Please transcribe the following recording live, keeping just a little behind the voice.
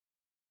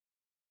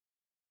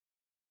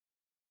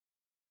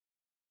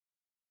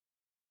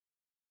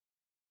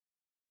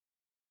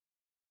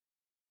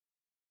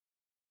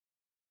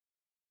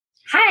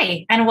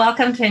Hi, and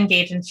welcome to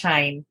Engage and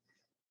Shine,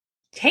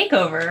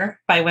 Takeover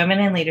by Women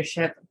in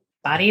Leadership,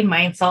 Body,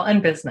 Mind, Soul,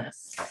 and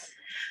Business.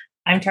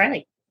 I'm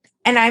Charlie.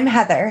 And I'm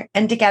Heather,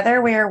 and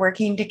together we are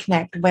working to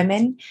connect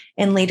women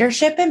in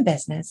leadership and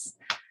business,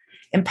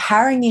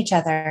 empowering each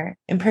other,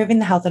 improving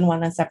the health and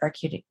wellness of our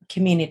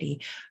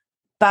community,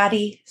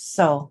 body,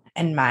 soul,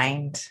 and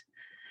mind,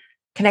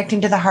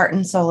 connecting to the heart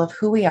and soul of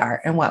who we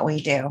are and what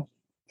we do.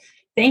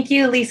 Thank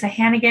you, Lisa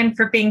Hannigan,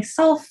 for being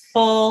so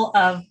full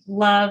of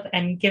love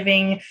and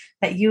giving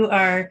that you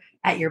are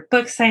at your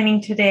book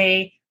signing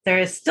today. There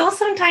is still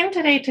some time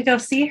today to go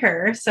see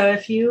her. So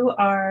if you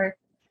are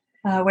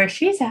where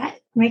she's at,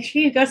 make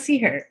sure you go see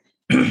her.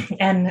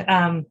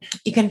 And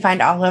you can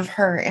find all of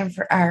her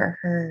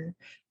her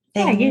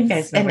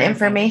things and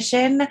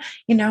information,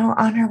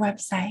 on her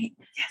website.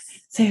 Yes.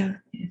 So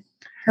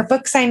her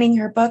book signing,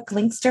 her book,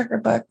 links to her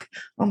book.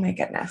 Oh my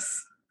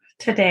goodness.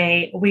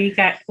 Today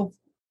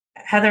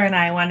Heather and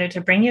I wanted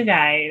to bring you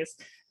guys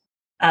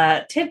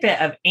a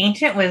tidbit of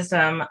ancient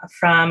wisdom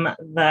from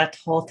the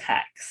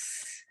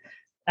Toltecs,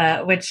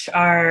 which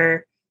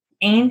are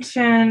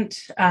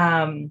ancient.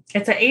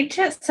 It's an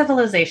ancient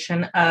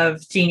civilization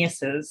of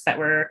geniuses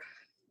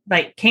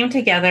that came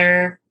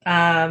together.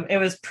 It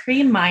was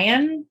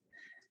pre-Mayan,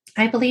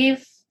 I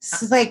believe.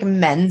 This is like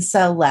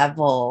Mensa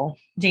level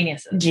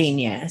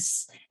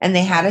genius. And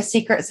they had a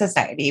secret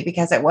society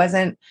because it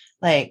wasn't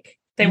like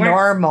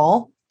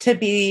normal to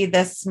be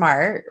this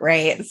smart,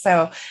 right?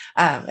 So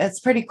it's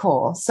pretty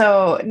cool.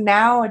 So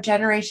now,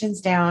 generations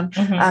down,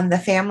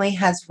 the family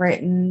has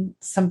written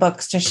some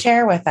books to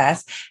share with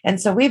us. And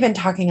so we've been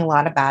talking a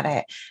lot about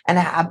it and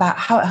about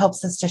how it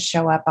helps us to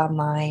show up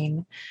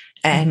online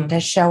and to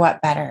show up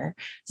better.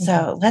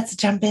 So let's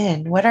jump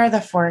in. What are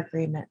the 4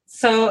 agreements?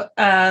 So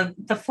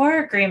the 4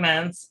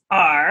 agreements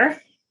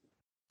are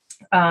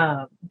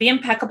be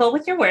impeccable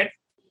with your word.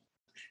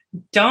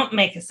 Don't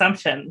make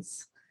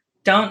assumptions.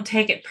 Don't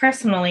take it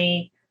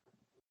personally,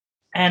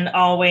 and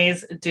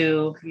always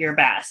do your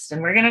best. And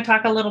we're going to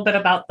talk a little bit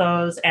about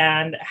those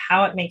and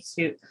how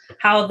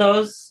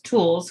those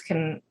tools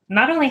can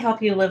not only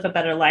help you live a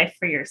better life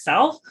for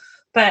yourself,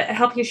 but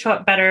help you show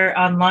up better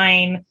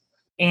online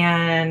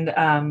and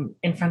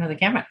in front of the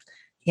camera.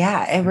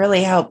 Yeah, it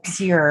really helps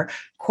your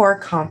core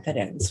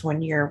confidence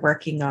when you're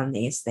working on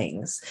these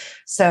things.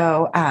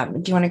 So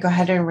do you want to go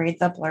ahead and read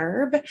the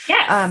blurb?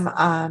 Yes.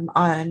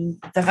 On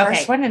the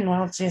first one, and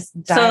we'll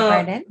just dive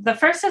right in. The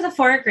first of the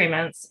 4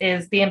 agreements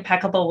is be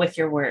impeccable with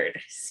your word.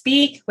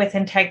 Speak with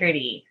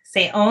integrity.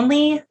 Say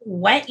only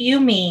what you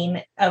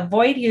mean.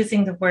 Avoid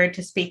using the word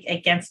to speak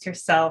against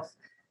yourself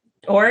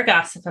or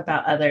gossip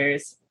about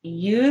others.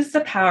 Use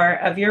the power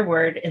of your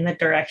word in the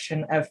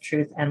direction of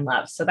truth and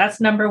love. So that's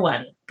number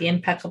 1. Be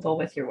impeccable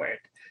with your word.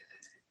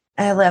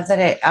 I love that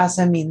it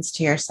also means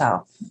to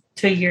yourself.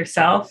 To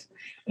yourself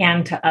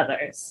and to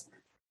others.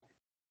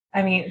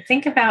 I mean,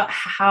 think about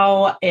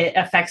how it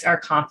affects our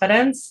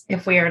confidence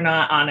if we are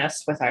not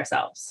honest with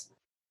ourselves.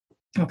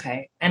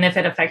 Okay. And if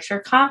it affects your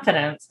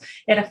confidence,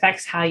 it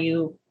affects how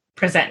you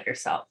present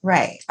yourself.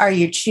 Right. Are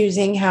you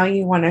choosing how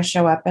you want to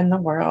show up in the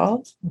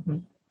world?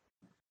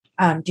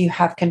 Do you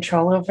have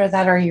control over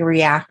that? Or are you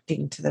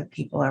reacting to the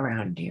people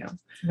around you?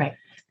 Right.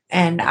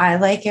 And I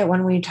like it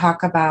when we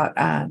talk about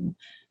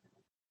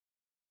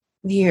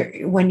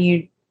when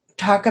you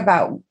talk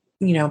about,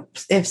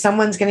 if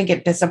someone's going to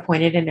get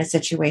disappointed in a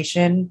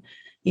situation,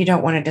 you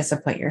don't want to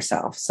disappoint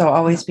yourself. So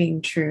always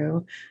being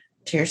true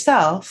to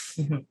yourself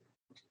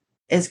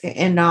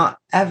and not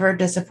ever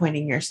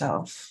disappointing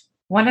yourself.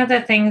 One of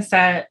the things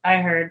that I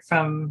heard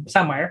from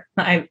somewhere,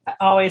 I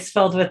always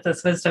filled with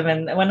this wisdom.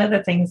 And one of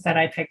the things that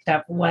I picked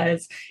up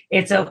was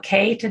it's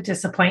okay to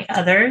disappoint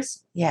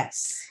others.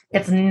 Yes.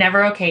 It's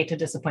never okay to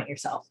disappoint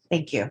yourself.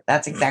 Thank you.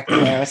 That's exactly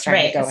where I was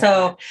trying to go.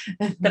 So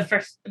the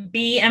first,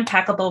 be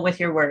impeccable with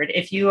your word.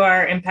 If you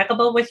are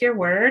impeccable with your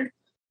word,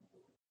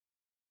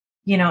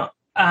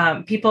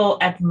 people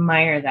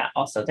admire that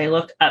also. They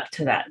look up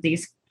to that.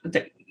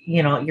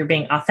 You're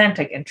being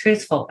authentic and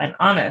truthful and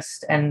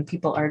honest, and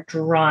people are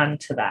drawn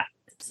to that.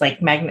 It's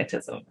like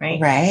magnetism, right?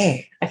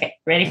 Right. Okay.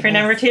 Ready for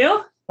number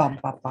 2? Bum,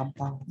 bum, bum,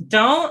 bum.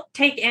 Don't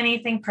take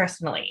anything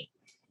personally.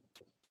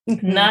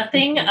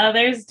 Nothing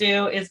others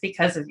do is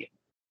because of you.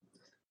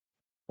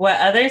 What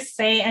others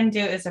say and do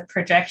is a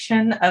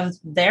projection of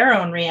their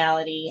own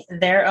reality,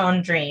 their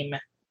own dream.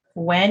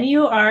 When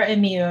you are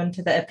immune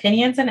to the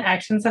opinions and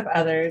actions of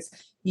others,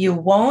 you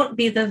won't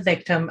be the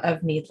victim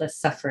of needless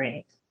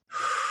suffering.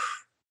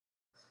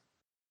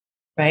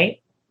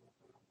 Right?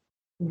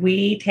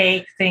 We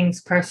take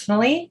things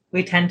personally.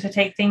 We tend to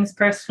take things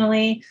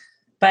personally,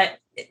 but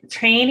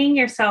training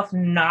yourself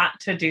not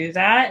to do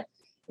that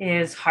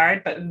is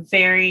hard, but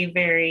very,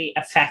 very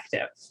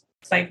effective.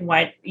 It's like,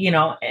 why,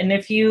 and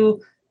if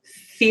you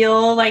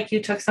feel like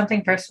you took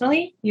something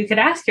personally, you could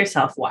ask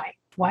yourself, why?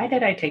 Why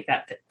did I take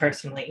that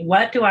personally?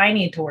 What do I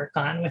need to work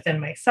on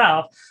within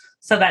myself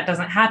so that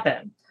doesn't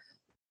happen?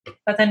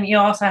 But then you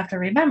also have to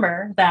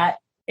remember that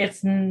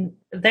it's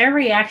their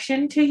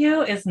reaction to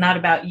you is not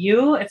about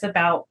you. It's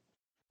about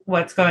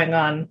what's going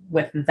on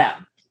with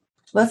them.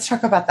 let's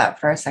talk about that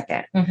for a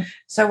second. Mm-hmm.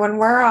 So when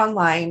we're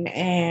online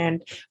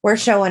and we're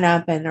showing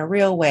up in a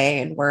real way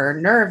and we're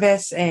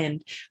nervous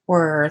and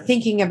we're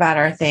thinking about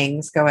our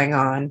things going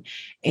on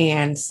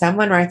and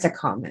someone writes a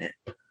comment,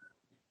 are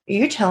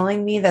you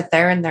telling me that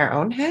they're in their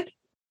own head?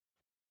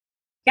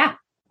 Yeah.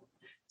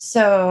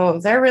 So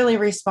they're really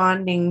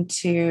responding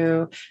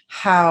to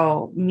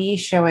how me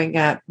showing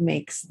up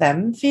makes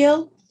them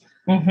feel.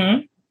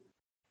 Mm-hmm.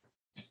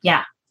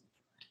 Yeah.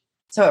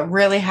 So it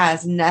really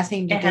has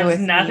nothing to do with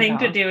me. It has nothing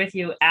to do with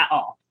you at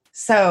all.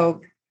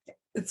 So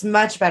it's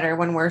much better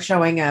when we're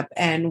showing up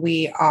and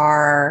we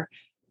are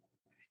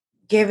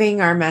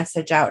giving our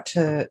message out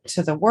to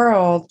the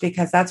world,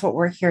 because that's what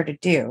we're here to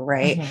do,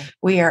 right? Mm-hmm.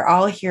 We are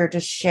all here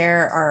to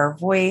share our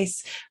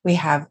voice. We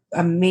have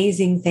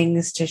amazing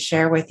things to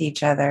share with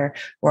each other.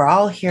 We're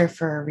all here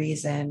for a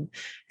reason.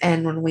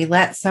 And when we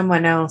let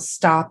someone else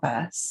stop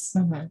us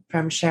mm-hmm.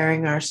 from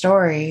sharing our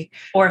story,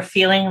 or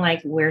feeling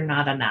like we're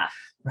not enough,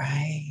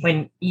 right?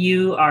 When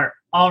you are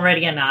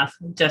already enough,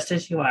 just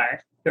as you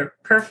are, you're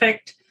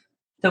perfect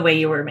the way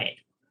you were made.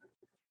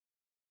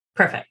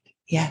 Perfect.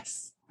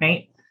 Yes.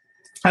 Right?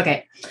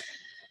 Okay.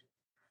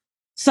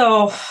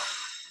 So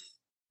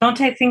don't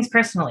take things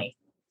personally.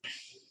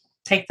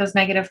 Take those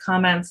negative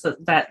comments,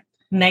 that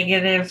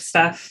negative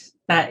stuff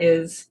that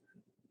is,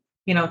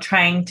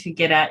 trying to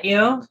get at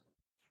you,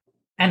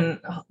 and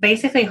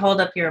basically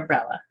hold up your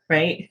umbrella,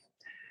 right?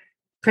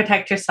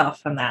 Protect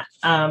yourself from that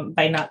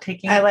by not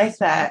taking. I like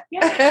that.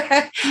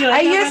 Yeah.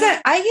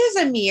 I use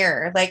a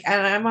mirror, like,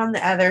 and I'm on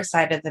the other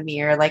side of the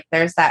mirror. Like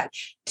there's that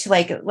to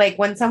like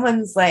when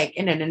someone's like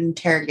in an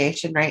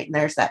interrogation, right? And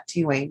there's that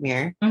two-way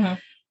mirror. Mm-hmm.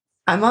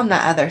 I'm on the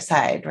other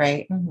side,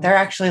 right? Mm-hmm. They're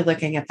actually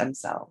looking at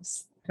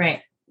themselves.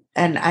 Right.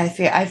 And I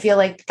feel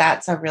like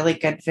that's a really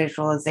good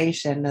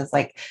visualization, is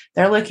like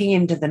they're looking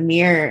into the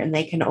mirror and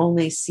they can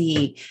only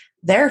see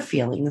their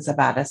feelings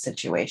about a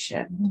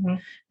situation. Mm-hmm.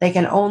 They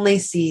can only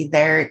see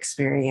their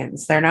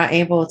experience. They're not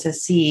able to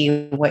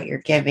see what you're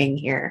giving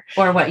here,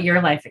 or what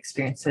your life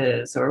experience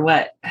is, or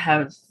what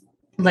have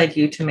led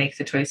you to make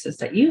the choices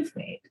that you've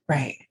made.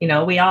 Right.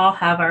 We all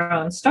have our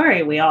own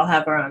story. We all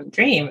have our own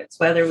dream. It's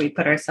whether we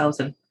put ourselves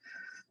in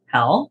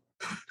hell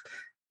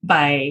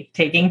by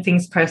taking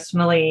things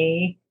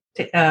personally,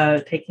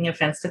 taking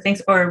offense to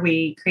things, or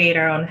we create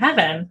our own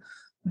heaven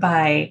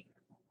by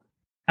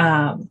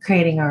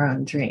creating our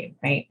own dream,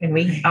 right? And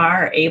we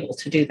are able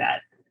to do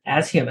that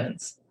as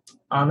humans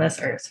on this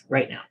earth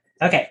right now.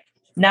 Okay.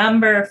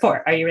 Number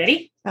 4. Are you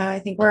ready? I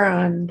think we're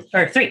on...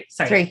 Or 3.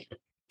 Sorry.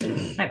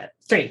 3. My bad.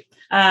 3.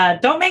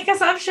 Don't make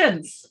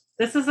assumptions.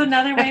 This is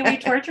another way we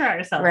torture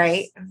ourselves.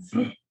 Right.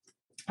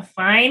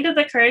 Find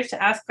the courage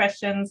to ask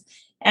questions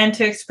and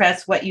to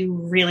express what you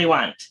really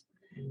want.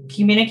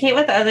 Communicate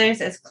with others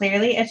as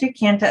clearly as you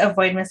can to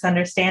avoid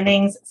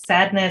misunderstandings,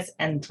 sadness,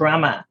 and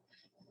drama.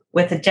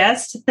 With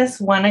just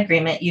this one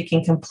agreement, you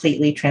can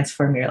completely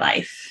transform your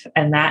life.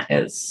 And that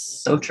is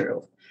so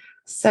true.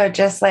 So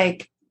just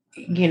like,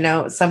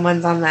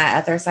 someone's on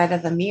that other side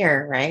of the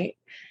mirror, right?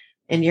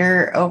 And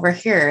you're over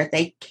here,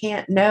 they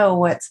can't know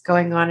what's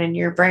going on in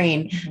your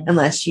brain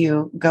unless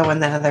you go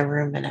in the other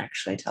room and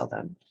actually tell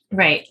them.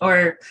 Right.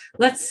 Or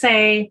let's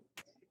say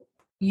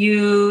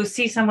you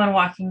see someone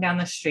walking down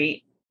the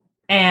street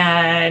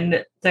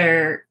and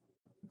their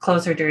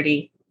clothes are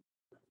dirty.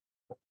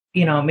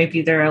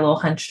 Maybe they're a little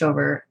hunched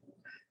over.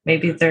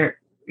 Maybe they're,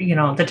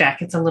 the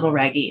jacket's a little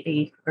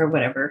raggedy, or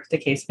whatever the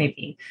case may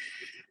be.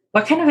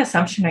 What kind of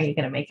assumption are you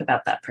going to make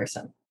about that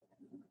person?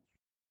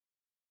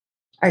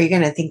 Are you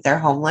going to think they're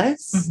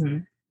homeless? Mm-hmm.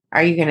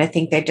 Are you going to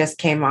think they just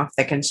came off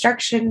the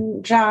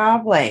construction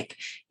job? Like,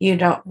 you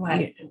don't.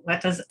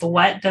 What does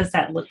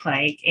that look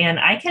like? And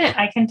I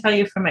can tell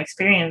you from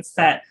experience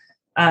that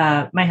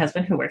my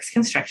husband, who works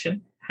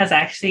construction, has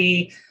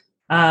actually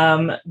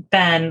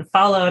been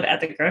followed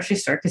at the grocery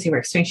store, because he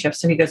works swing shifts.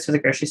 So he goes to the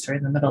grocery store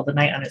in the middle of the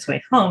night on his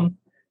way home.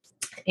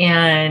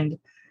 And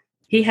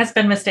he has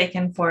been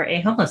mistaken for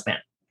a homeless man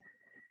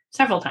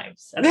several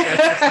times at the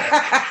grocery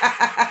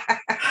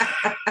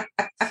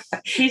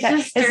store.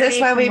 Is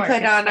this why we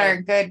put on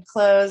our good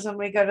clothes when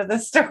we go to the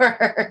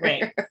store?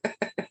 Right.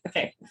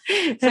 Okay.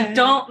 So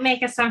don't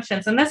make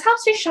assumptions. And this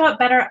helps you show up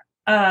better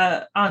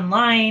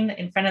online,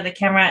 in front of the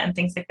camera and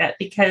things like that,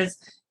 because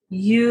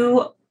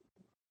you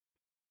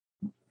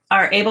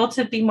are able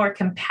to be more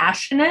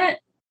compassionate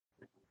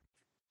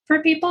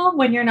for people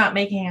when you're not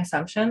making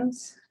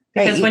assumptions.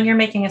 Because when you're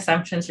making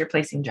assumptions, you're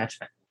placing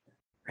judgment.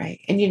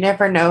 Right. And you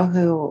never know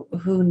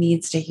who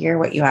needs to hear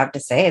what you have to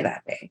say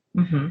that day.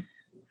 Mm-hmm.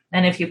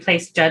 And if you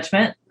place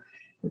judgment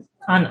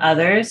on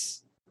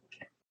others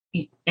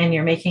and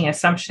you're making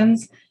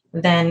assumptions,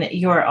 then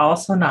you're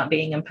also not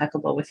being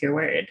impeccable with your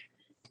word.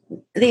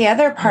 The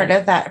other part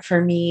of that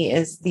for me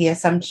is the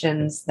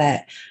assumptions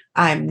that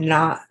I'm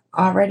not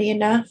already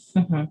enough.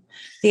 Mm-hmm.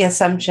 The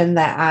assumption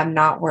that I'm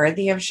not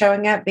worthy of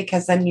showing up,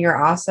 because then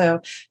you're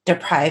also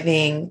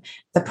depriving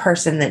the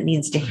person that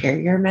needs to hear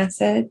your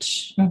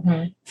message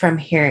from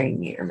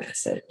hearing your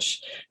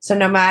message. So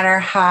no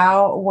matter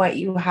what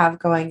you have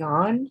going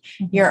on,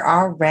 you're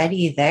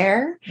already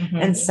there,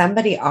 and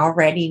somebody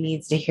already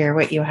needs to hear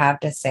what you have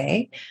to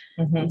say.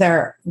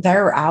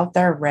 They're out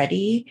there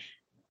ready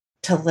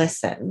to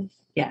listen.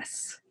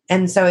 Yes.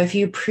 And so if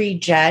you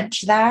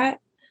prejudge that,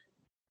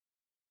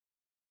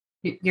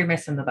 you're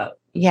missing the boat.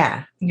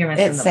 Yeah. You're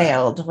missing it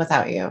sailed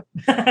without you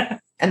and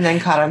then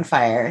caught on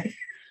fire.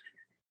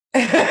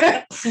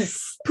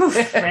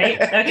 Poof,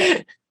 right?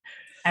 Okay.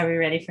 Are we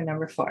ready for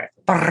number 4?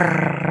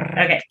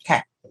 Okay.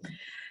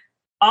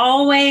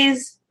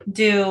 Always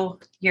do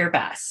your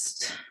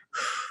best.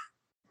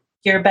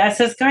 Your best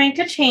is going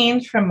to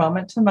change from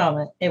moment to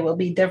moment. It will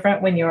be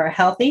different when you are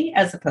healthy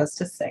as opposed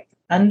to sick.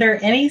 Under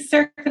any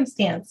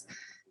circumstance,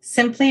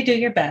 simply do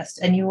your best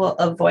and you will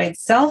avoid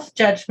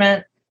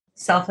self-judgment,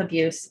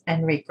 self-abuse,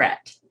 and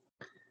regret.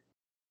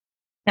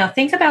 Now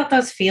think about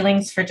those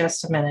feelings for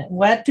just a minute.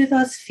 What do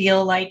those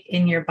feel like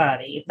in your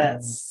body?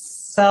 That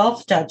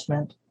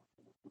self-judgment,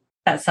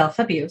 that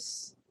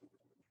self-abuse,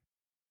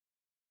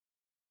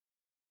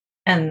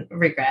 and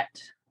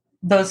regret.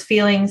 Those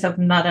feelings of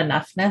not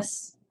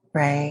enoughness,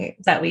 right,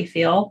 that we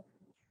feel.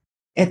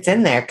 It's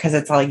in there because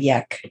it's all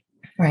yuck,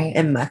 right,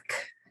 and muck,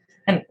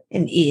 and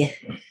e.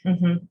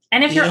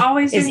 And if you're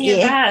always doing your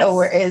best,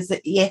 or is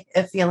it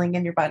a feeling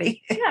in your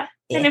body? Yeah.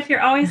 And if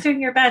you're always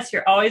doing your best,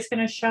 you're always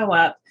going to show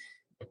up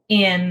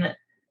in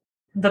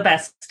the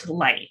best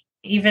light.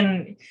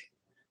 Even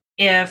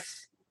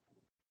if,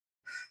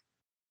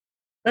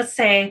 let's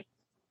say,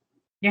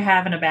 you're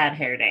having a bad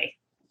hair day,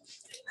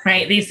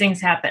 right? These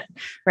things happen,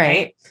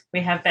 right?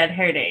 We have bad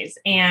hair days,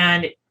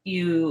 and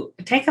you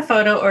take a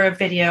photo or a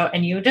video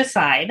and you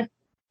decide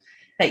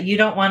that you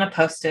don't want to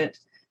post it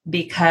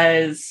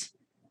because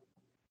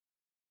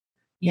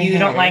you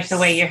don't like the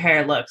way your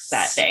hair looks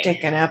that day.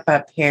 Sticking up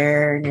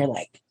here, and you're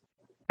like,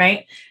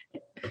 right?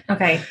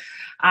 Okay.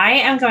 I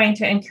am going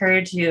to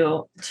encourage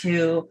you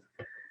to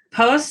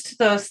post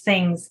those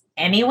things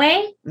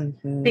anyway,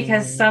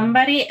 because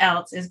somebody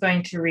else is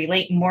going to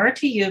relate more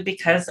to you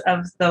because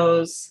of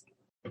those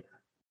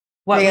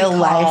real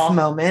life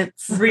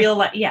moments.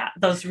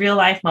 Those real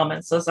life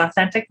moments, those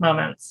authentic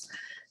moments,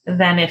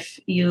 than if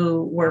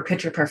you were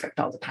picture perfect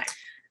all the time.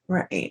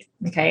 Right.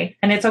 Okay.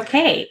 And it's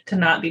okay to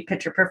not be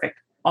picture perfect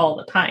all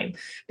the time,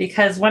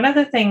 because one of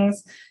the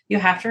things you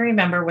have to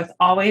remember with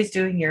always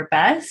doing your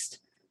best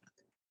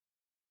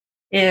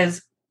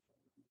is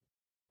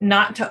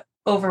not to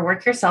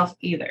overwork yourself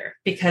either,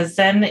 because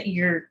then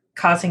you're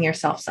causing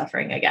yourself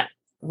suffering again.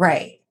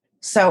 Right.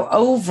 So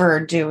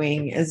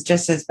overdoing is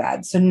just as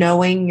bad. So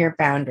knowing your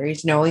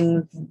boundaries,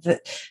 knowing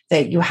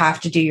that you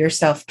have to do your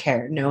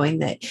self-care, knowing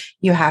that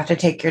you have to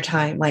take your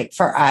time. Like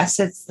for us,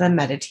 it's the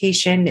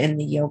meditation and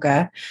the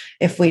yoga.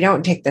 If we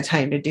don't take the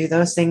time to do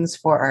those things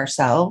for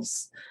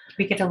ourselves,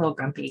 we get a little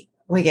grumpy.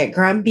 We get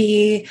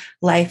grumpy,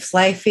 life's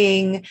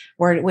lifing,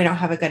 we don't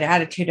have a good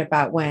attitude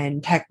about when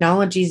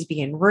technology is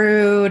being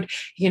rude,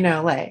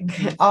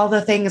 all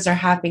the things are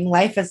happening.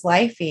 Life is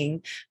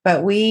lifing,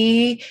 but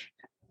we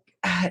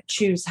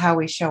choose how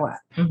we show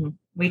up.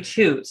 We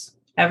choose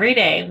every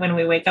day when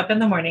we wake up in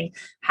the morning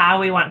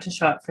how we want to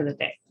show up for the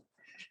day.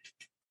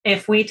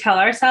 If we tell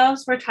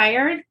ourselves we're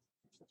tired,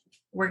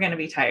 we're going to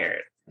be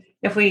tired.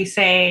 If we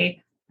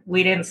say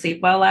we didn't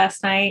sleep well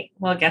last night,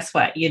 well, guess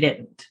what? You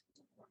didn't.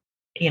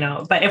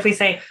 But if we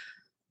say,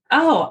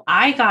 oh,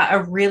 I got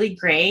a really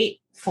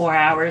great 4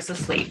 hours of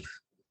sleep,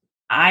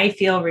 I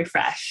feel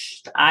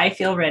refreshed, I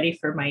feel ready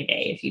for my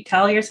day. If you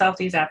tell yourself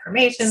these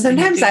affirmations,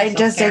 sometimes I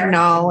just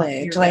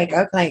acknowledge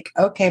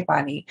okay,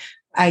 Bonnie,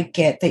 I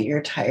get that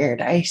you're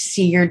tired. I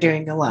see you're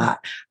doing a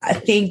lot.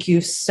 Thank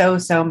you so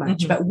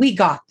much, but we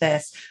got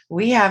this.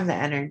 We have the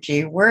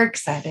energy. We're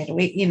excited. And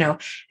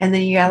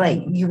then you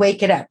got you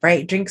wake it up,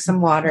 right? Drink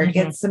some water,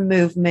 get some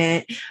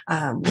movement.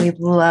 We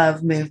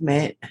love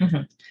movement.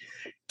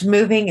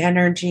 Moving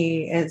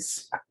energy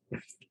is,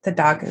 the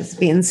dog is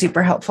being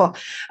super helpful.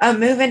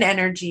 Moving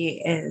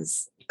energy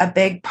is a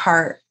big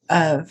part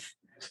of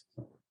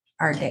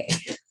our day.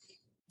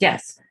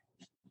 Yes.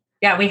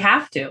 Yeah, we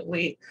have to.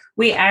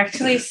 We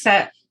actually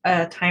set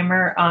a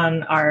timer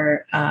on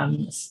our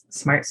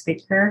smart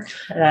speaker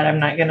that I'm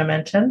not going to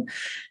mention.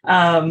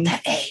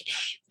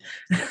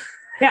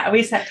 Yeah,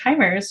 we set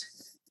timers.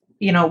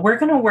 We're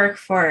going to work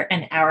for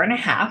an hour and a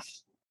half,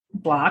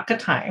 block a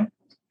time,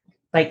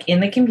 like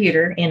in the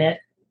computer in it.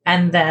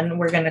 And then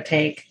we're going to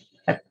take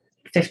a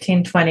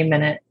 15, 20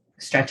 minute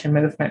stretch and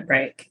movement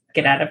break,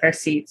 get out of our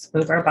seats,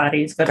 move our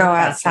bodies, go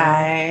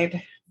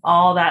outside,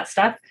 all that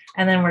stuff.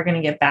 And then we're going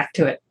to get back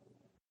to it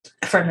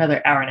for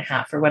another hour and a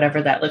half or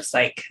whatever that looks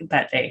like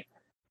that day.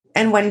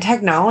 And when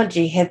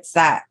technology hits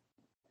that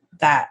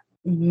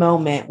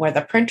moment where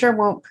the printer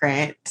won't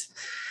print,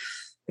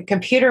 the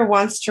computer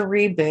wants to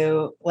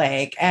reboot,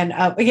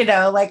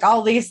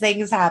 all these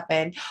things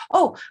happen.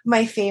 Oh,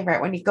 my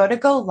favorite, when you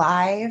go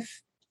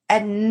live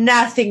and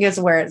nothing is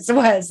where it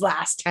was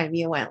last time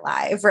you went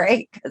live,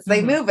 right? Because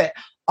they move it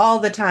all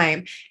the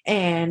time.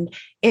 And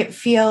it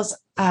feels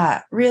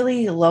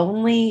really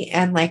lonely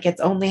and like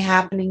it's only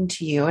happening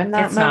to you in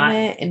that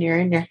moment and you're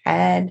in your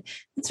head.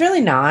 It's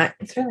really not.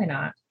 It's really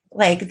not.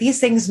 Like these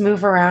things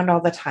move around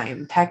all the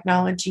time.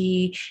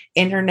 Technology,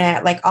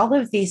 internet, like all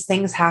of these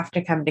things have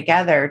to come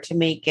together to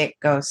make it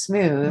go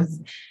smooth.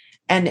 Mm-hmm.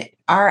 And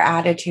our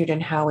attitude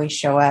and how we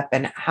show up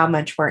and how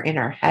much we're in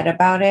our head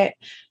about it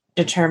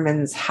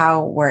determines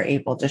how we're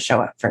able to show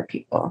up for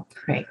people.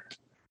 Right.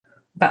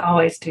 But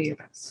always do your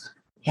best.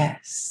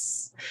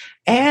 Yes.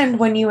 And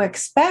when you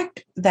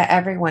expect that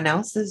everyone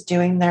else is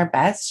doing their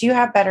best, you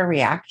have better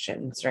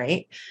reactions,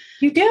 right?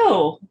 You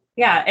do.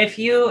 Yeah. If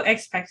you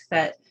expect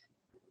that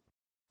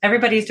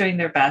everybody's doing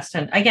their best,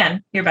 and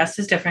again, your best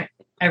is different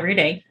every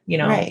day, you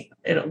know, right.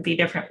 It'll be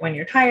different when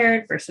you're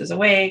tired versus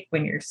awake,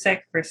 when you're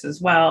sick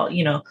versus well,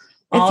 you know,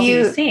 all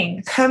these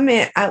things. Come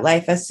in at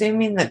life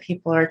assuming that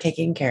people are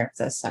taking care of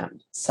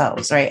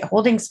themselves, right?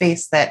 Holding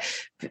space that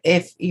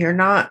if you're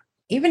not,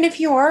 even if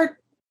you are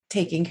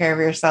taking care of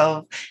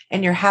yourself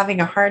and you're having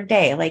a hard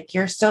day, like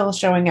you're still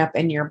showing up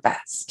in your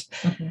best.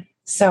 Mm-hmm.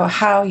 So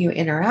how you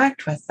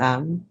interact with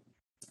them,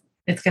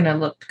 it's going to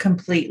look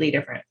completely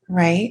different.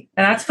 Right.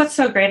 And that's what's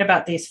so great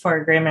about these 4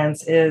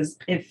 agreements is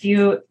if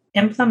you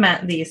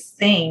implement these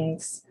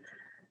things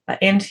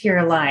into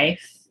your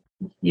life,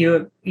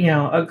 you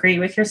know, agree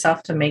with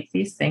yourself to make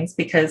these things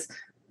because,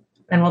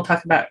 and we'll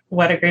talk about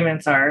what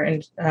agreements are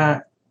and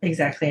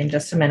exactly in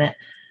just a minute.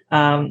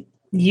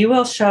 You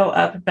will show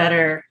up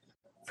better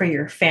for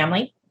your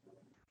family,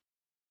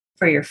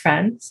 for your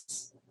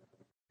friends,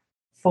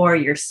 for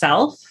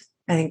yourself.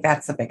 I think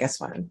that's the biggest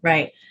one.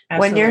 Right.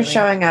 Absolutely. When you're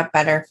showing up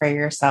better for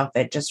yourself,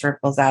 it just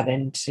ripples out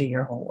into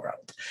your whole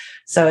world.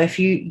 So if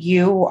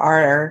you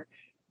are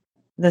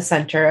the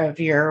center of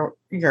your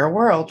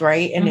world,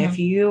 right? And if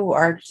you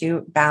are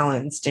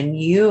balanced and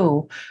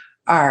you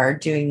are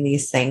doing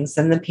these things,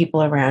 then the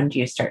people around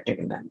you start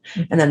doing them.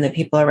 Mm-hmm. And then the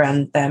people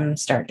around them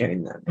start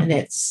doing them. Mm-hmm.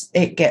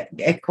 And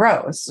it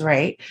grows,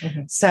 right?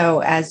 Mm-hmm. So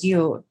as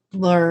you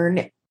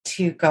learn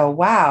to go,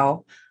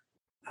 wow,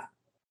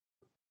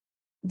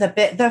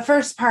 the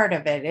first part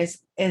of it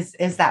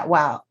is that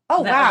wow.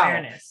 Oh, that wow.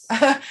 Awareness.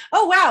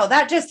 Oh, wow.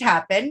 That just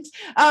happened.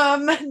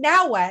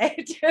 Now what?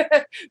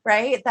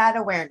 Right? That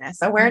awareness.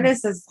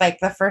 Awareness is like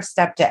the first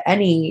step to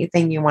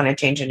anything you want to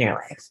change in your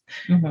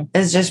life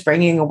is just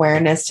bringing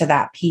awareness to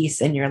that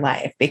piece in your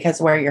life, because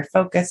where you're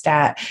focused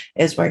at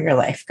is where your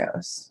life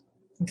goes.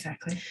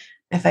 Exactly.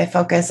 If I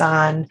focus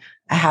on,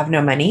 I have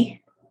no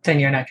money,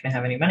 then you're not going to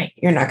have any money.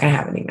 You're not going to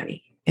have any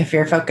money. If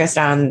you're focused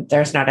on,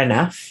 there's not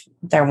enough,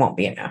 there won't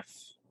be enough.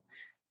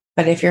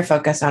 But if you're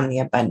focused on the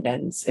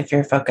abundance, if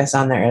you're focused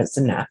on there is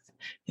enough,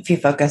 if you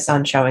focus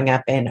on showing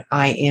up in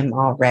I am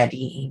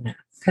already enough.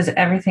 Because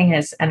everything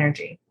is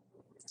energy.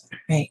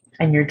 Right.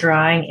 And you're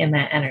drawing in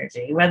that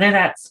energy, whether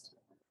that's,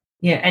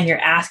 you know, and you're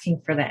asking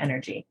for the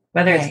energy,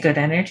 whether it's good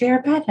energy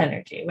or bad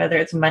energy, whether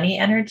it's money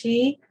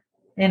energy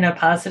in a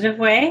positive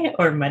way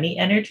or money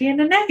energy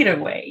in a negative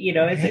way. You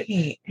know, is it,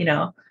 you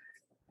know,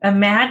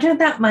 imagine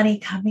that money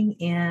coming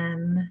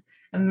in,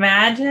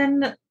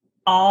 imagine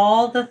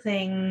all the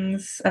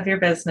things of your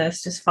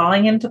business just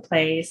falling into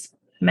place.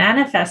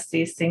 Manifest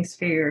these things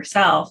for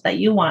yourself that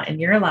you want in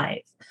your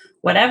life,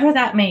 whatever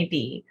that may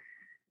be.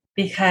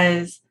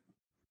 Because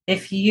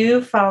if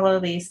you follow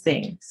these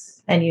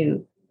things and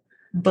you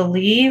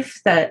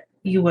believe that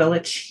you will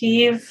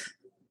achieve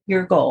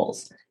your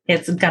goals,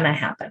 it's going to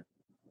happen.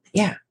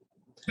 Yeah,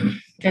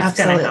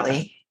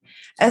 absolutely.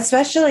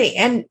 Especially,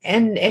 and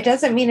it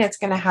doesn't mean it's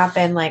going to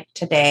happen like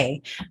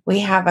today. We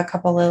have a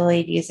couple of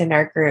ladies in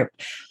our group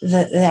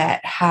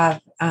that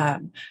have,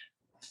 the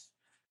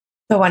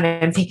one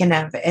I'm thinking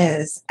of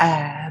is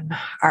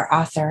our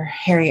author,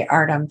 Harriet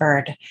Artem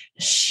Bird.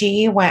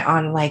 She went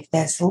on like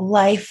this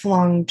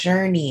lifelong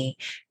journey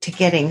to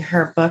getting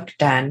her book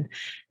done.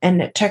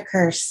 And it took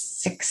her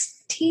 16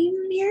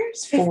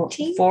 years,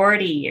 15?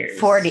 40 years.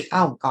 40.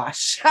 Oh,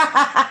 gosh.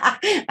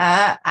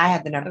 I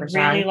had the numbers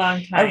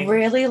wrong. A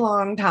really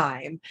long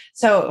time.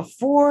 So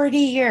 40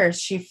 years,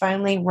 she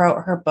finally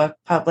wrote her book,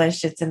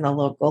 published. It's in the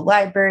local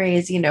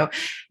libraries. You know,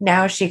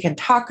 now she can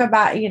talk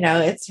about, you know,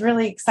 it's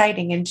really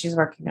exciting. And she's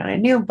working on a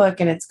new book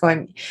and it's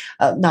going,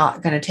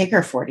 not going to take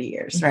her 40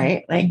 years,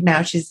 right? Like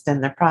now she's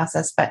in the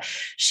process, but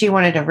she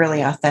wanted a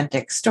really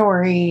authentic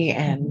story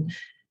and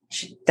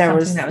there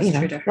was, you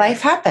know,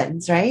 life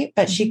happens, right?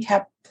 But she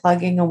kept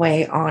plugging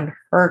away on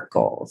her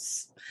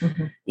goals,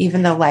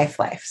 even though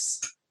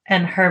lives.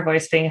 And her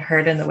voice being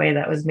heard in the way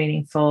that was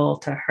meaningful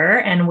to her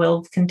and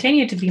will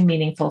continue to be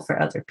meaningful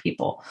for other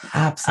people.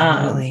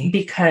 Absolutely.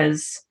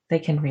 Because they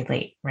can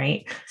relate,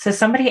 right? So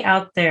somebody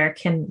out there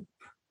can,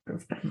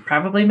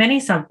 probably many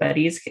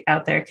somebodies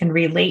out there can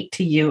relate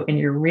to you in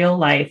your real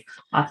life,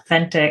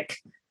 authentic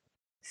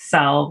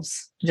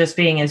selves, just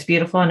being as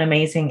beautiful and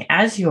amazing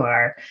as you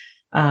are.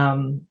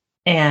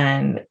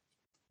 And,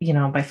 you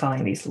know, by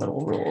following these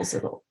little rules,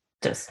 it'll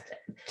just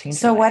change.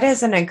 So what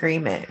is an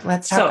agreement?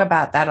 Let's talk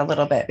about that a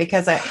little bit,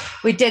 because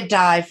we did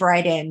dive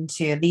right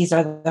into these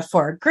are the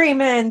 4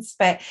 agreements,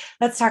 but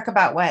let's talk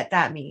about what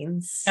that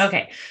means.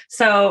 Okay.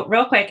 So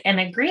real quick, an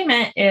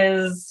agreement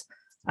is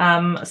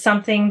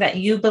something that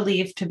you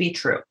believe to be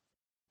true.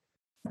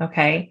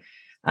 Okay.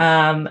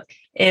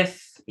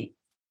 If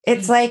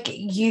it's like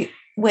you,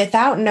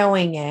 without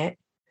knowing it,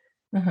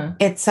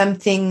 it's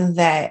something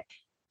that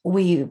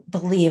we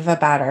believe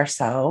about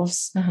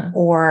ourselves,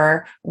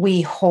 or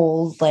we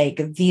hold like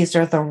these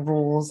are the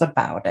rules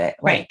about it.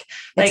 Like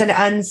it's an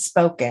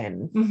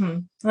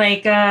unspoken.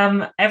 Like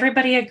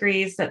everybody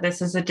agrees that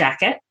this is a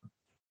jacket.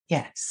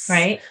 Yes.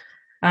 Right.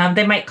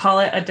 They might call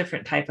it a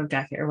different type of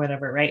jacket or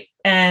whatever, right?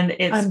 And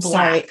it's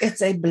black. Sorry,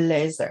 it's a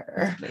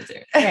blazer.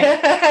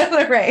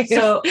 Right. Right.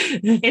 So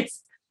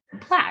it's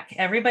black.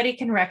 Everybody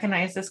can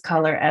recognize this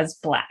color as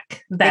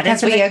black.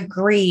 Because we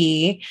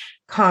agree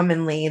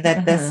commonly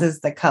that this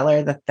is the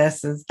color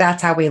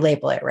that's how we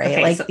label it, right?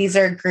 Okay, like these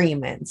are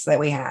agreements that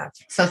we have.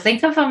 So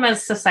think of them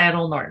as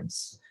societal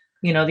norms.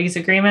 These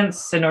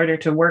agreements in order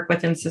to work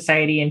within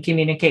society and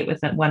communicate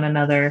with one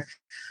another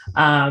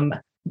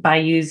by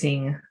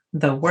using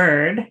the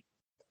word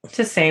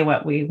to say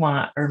what we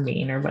want or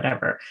mean or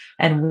whatever.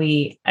 And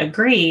we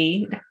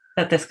agreed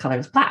that this color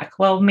is black.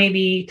 Well,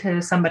 maybe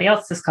to somebody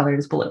else, this color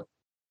is blue.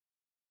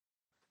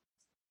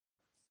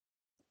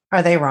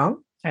 Are they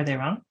wrong? Are they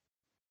wrong?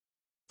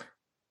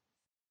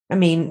 I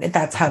mean,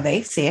 that's how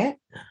they see it.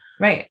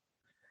 Right.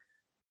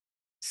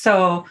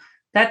 So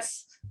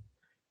that's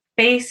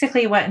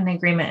basically what an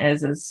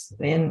agreement is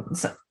in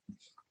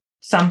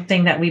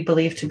something that we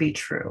believe to be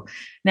true.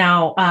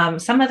 Now,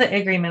 some of the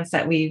agreements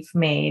that we've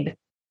made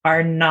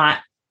are not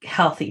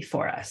healthy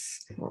for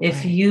us. Right.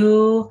 If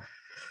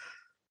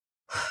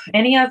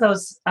any of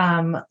those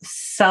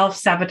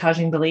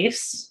self-sabotaging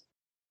beliefs,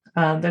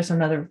 there's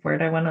another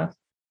word I want to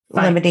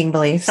limiting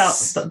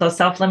beliefs, those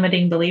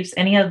self-limiting beliefs,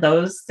 any of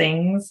those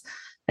things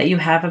that you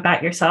have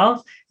about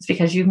yourself is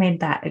because you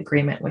made that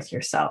agreement with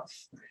yourself.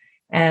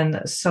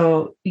 And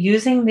so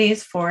using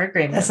these 4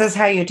 agreements. This is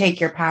how you take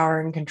your power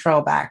and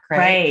control back, right?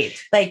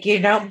 Right. Like you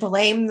don't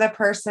blame the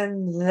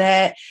person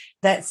that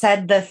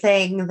said the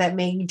thing that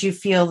made you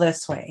feel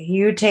this way.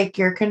 You take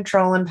your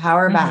control and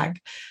power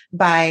back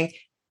by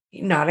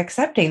not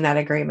accepting that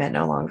agreement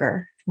no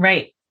longer.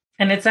 Right.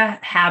 And it's a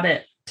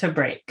habit to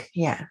break.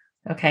 Yeah.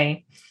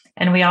 Okay.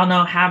 And we all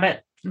know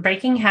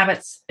breaking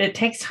habits, it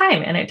takes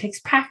time and it takes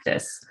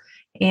practice.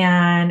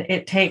 And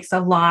it takes a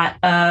lot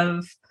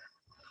of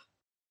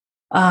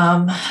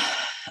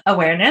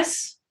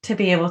awareness to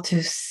be able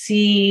to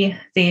see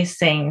these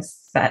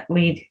things that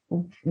we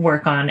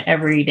work on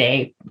every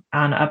day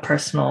on a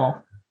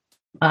personal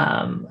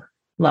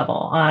level,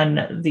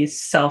 on the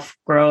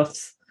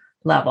self-growth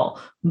level.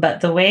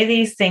 But the way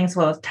these things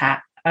will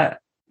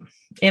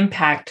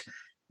impact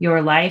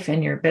your life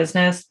and your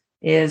business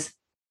is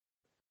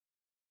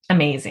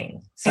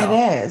amazing. So.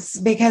 It is,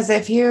 because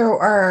if you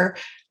are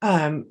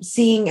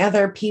seeing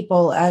other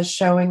people as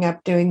showing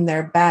up doing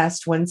their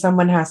best when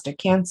someone has to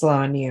cancel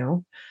on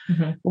you,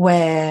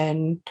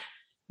 when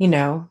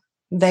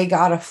they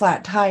got a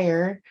flat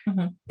tire,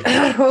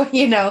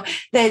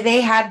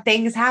 they had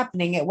things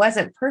happening. It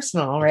wasn't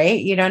personal, right?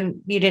 You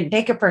didn't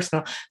take it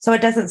personal. So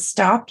it doesn't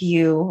stop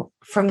you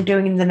from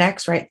doing the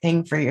next right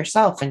thing for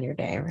yourself in your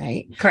day,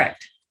 right?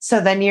 Correct. So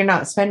then you're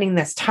not spending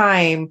this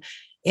time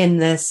in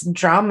this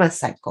drama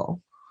cycle.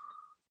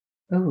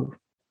 Ooh.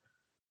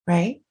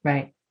 Right?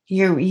 Right.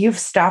 You've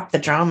stopped the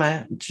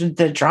drama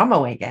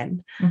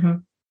wagon.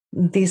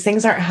 These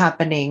things aren't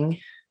happening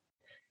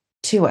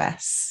to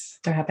us.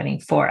 They're happening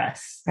for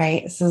us.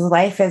 Right. So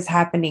life is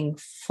happening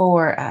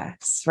for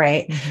us.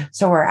 Right.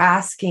 So we're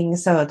asking,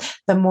 so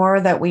the more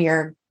that we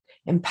are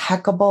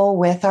impeccable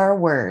with our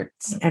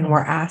words and we're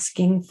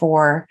asking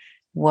for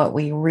what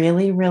we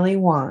really, really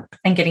want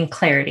and getting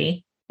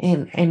clarity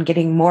and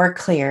getting more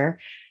clear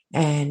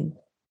and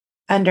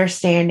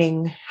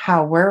understanding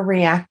how we're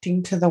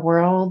reacting to the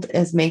world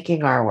is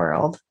making our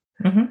world.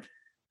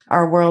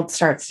 Our world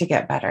starts to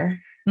get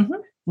better.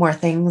 More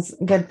things,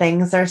 good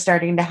things are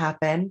starting to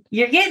happen.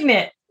 You're getting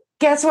it.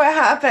 Guess what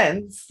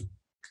happens?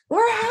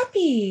 We're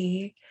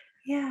happy.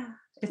 Yeah.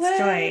 It's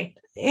joy.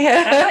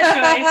 Yeah. That's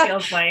what joy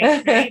feels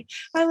like. Right?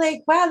 I'm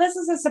like, wow, this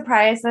is a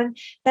surprise. And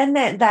then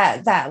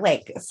that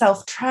like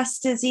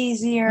self-trust is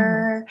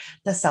easier.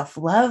 The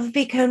self-love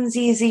becomes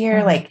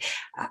easier. Like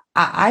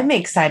I'm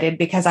excited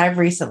because I've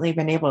recently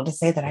been able to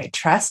say that I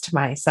trust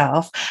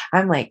myself.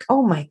 I'm like,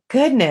 oh my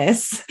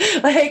goodness.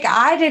 Like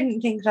I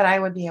didn't think that I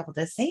would be able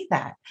to say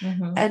that.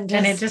 And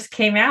it just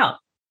came out.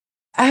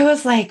 I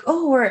was like,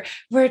 oh,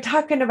 we're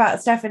talking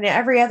about stuff. And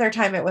every other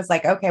time it was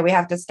like, okay, we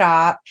have to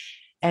stop.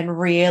 And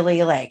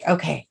really like,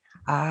 okay,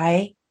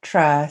 I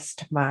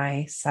trust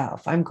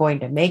myself. I'm going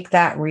to make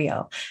that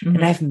real.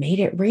 And I've made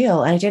it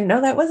real. And I didn't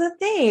know that was a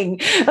thing.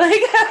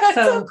 Like, that's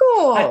so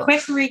cool. A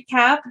quick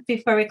recap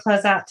before we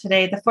close out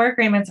today. The 4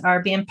 agreements are: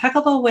 be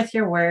impeccable with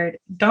your word.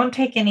 Don't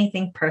take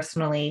anything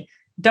personally.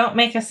 don't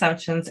make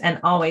assumptions, and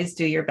always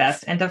do your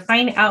best. And to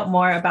find out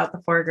more about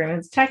the 4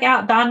 Agreements, check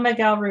out Don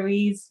Miguel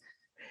Ruiz's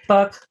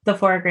book, The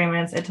 4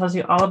 Agreements. It tells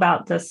you all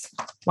about this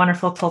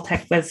wonderful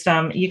Toltec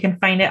wisdom. You can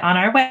find it on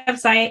our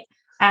website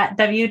at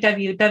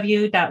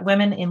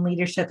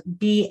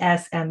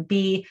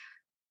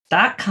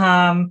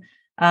www.womeninleadershipbsmb.com.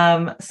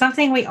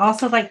 Something we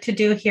also like to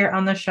do here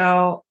on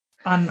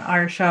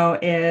our show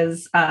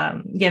is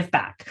give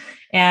back.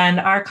 And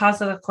our cause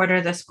of the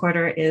quarter this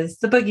quarter is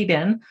the Boogie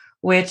Bin,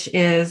 which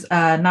is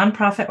a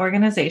nonprofit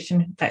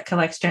organization that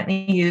collects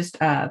gently used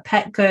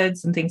pet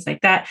goods and things like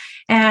that,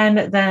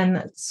 and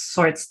then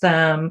sorts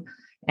them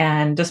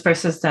and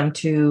disperses them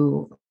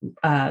to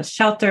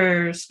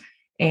shelters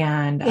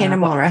and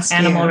animal rescue.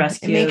 And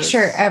make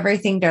sure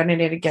everything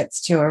donated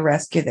gets to a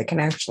rescue that can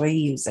actually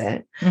use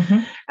it.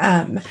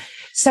 Mm-hmm.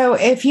 So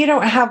if you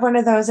don't have one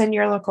of those in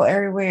your local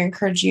area, we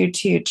encourage you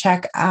to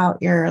check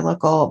out your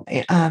local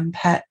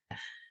pet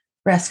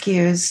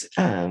rescues,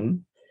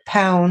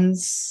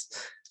 pounds,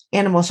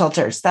 animal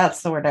shelters.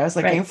 That's the word I was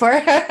looking for.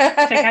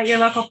 Check out your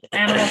local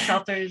animal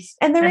shelters.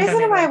 And the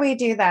reason why we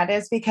do that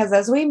is because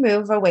as we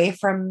move away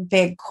from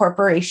big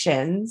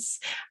corporations,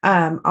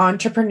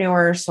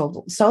 entrepreneurs,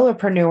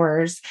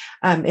 solopreneurs,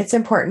 it's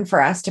important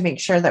for us to make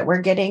sure that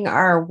we're getting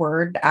our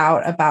word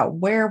out about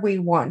where we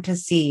want to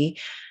see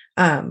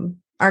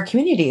our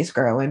communities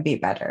grow and be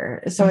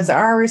better. So it's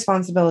our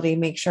responsibility to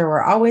make sure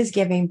we're always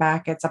giving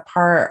back. It's a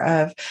part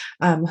of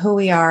who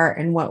we are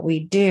and what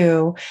we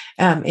do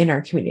in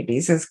our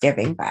communities is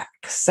giving back.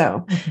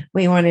 So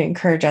we want to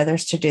encourage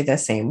others to do the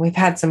same. We've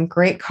had some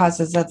great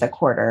causes of the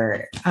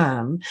quarter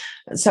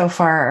so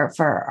far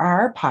for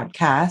our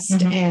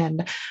podcast,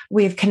 and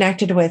we've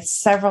connected with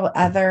several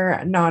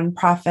other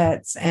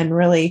nonprofits and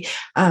really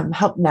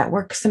helped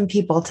network some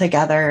people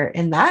together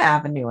in that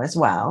avenue as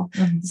well.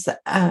 So,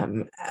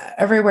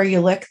 everywhere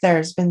you look,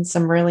 there's been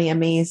some really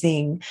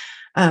amazing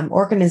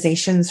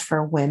organizations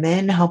for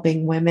women,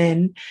 helping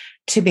women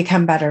to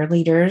become better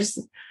leaders.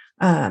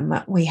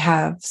 We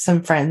have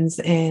some friends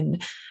in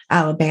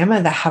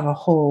Alabama that have a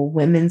whole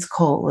women's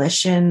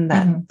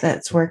coalition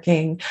that's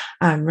working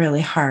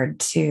really hard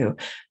to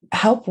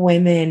help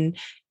women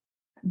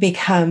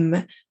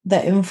become the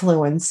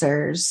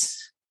influencers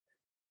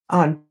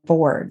on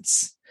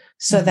boards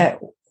so that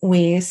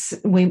we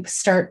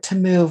start to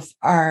move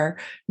our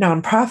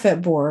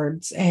nonprofit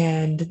boards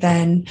and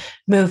then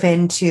move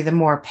into the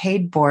more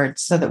paid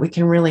boards so that we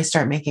can really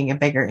start making a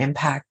bigger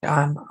impact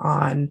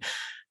on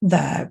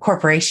the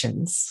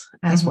corporations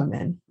as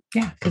women.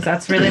 Yeah, because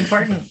that's really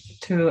important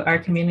to our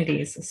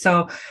communities.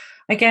 So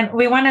again,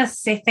 we want to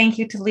say thank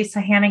you to Lisa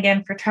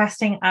Hannigan for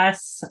trusting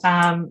us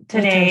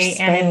today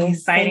and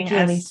inviting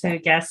us to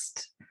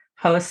guest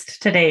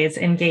host today's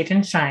Engage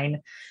and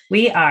Shine.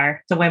 We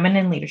are the Women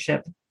in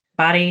Leadership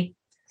Body,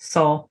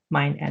 Soul,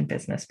 Mind, and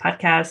Business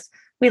podcast.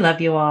 We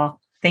love you all.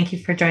 Thank you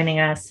for joining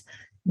us.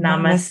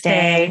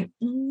 Namaste.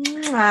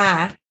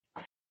 Namaste.